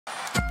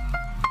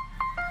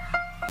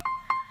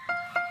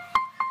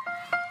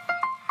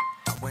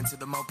to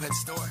the moped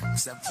store.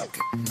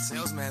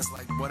 Salesman's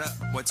like, what up?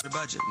 What's your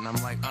budget? And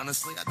I'm like,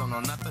 honestly, I don't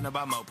know nothing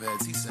about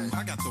mopeds. He said,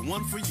 I got the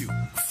one for you.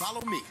 Follow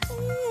me.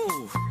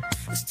 ooh,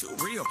 it's too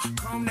real.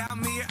 Chrome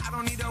down mirror, I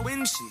don't need a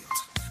windshield.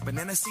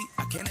 Banana seat,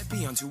 can it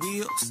be on two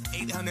wheels?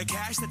 800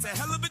 cash, that's a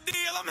hell of a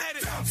deal. I'm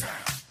headed downtown,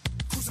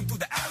 cruising through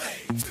the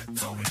alley,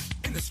 tiptoeing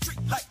in the street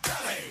like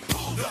ballet.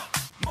 Pulled up,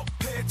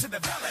 moped to the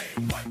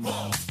valet. White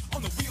walls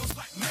on the wheels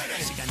like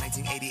mayonnaise. She got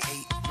 1988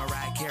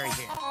 Mariah Carey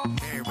hair,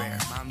 very rare.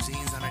 Mom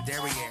jeans on her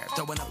derriere,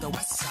 throwing up the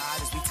west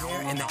side as we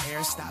tear in the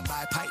air. Stop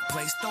by Pipe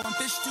Place, throwing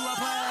fish to a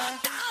player.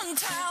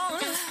 Downtown,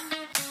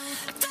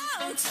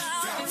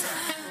 downtown,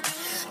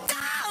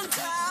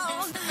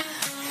 downtown.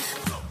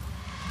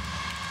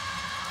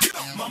 Get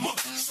off my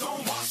mother,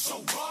 stonewash, so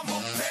raw,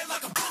 moped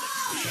like a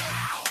bullet.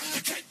 Yeah,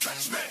 you can't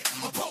catch me,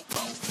 I'm a popo.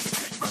 You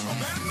can't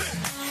recommend me.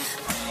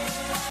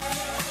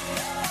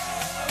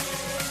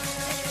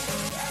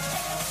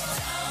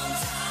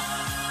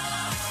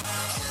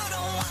 You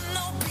don't want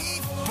no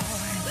beef,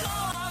 boy.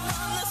 Lord, I'm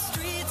on the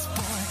streets,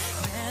 boy.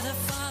 Better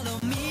follow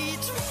me,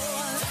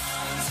 Troy.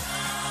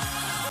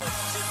 What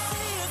you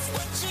see is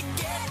what you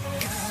get,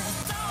 girl.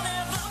 Don't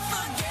ever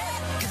forget,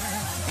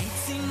 girl. Ain't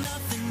seen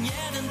nothing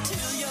yet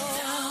until you're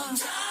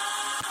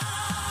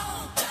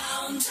downtown,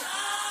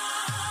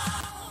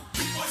 downtown.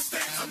 B-boy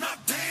stands, I'm not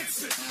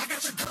dancing. I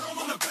got your girl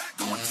on the back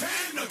going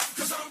tandem.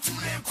 Cause I'm too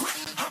damn quick,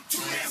 I'm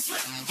too damn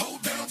slick. Whole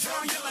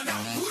downtown yelling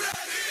out, who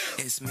that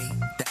is? It's me,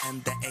 the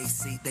M, the A,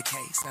 C, the K.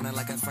 Sounding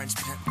like a French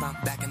pimp from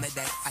back in the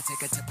day. I take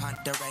her to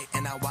Ponderay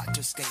and I watch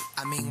her skate.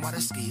 I mean water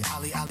ski,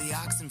 ollie,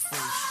 oxen free.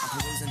 I'm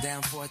perusing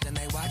down forth and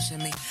they watching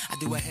me. I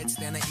do a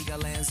headstand, the eagle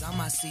lands on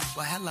my seat.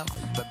 Well, hello,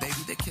 but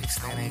baby, the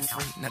kickstand ain't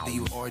free. Now do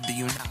you or do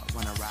you not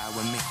wanna ride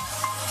with me?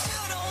 You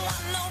don't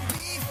want no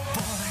beef,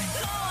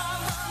 boy. Lord,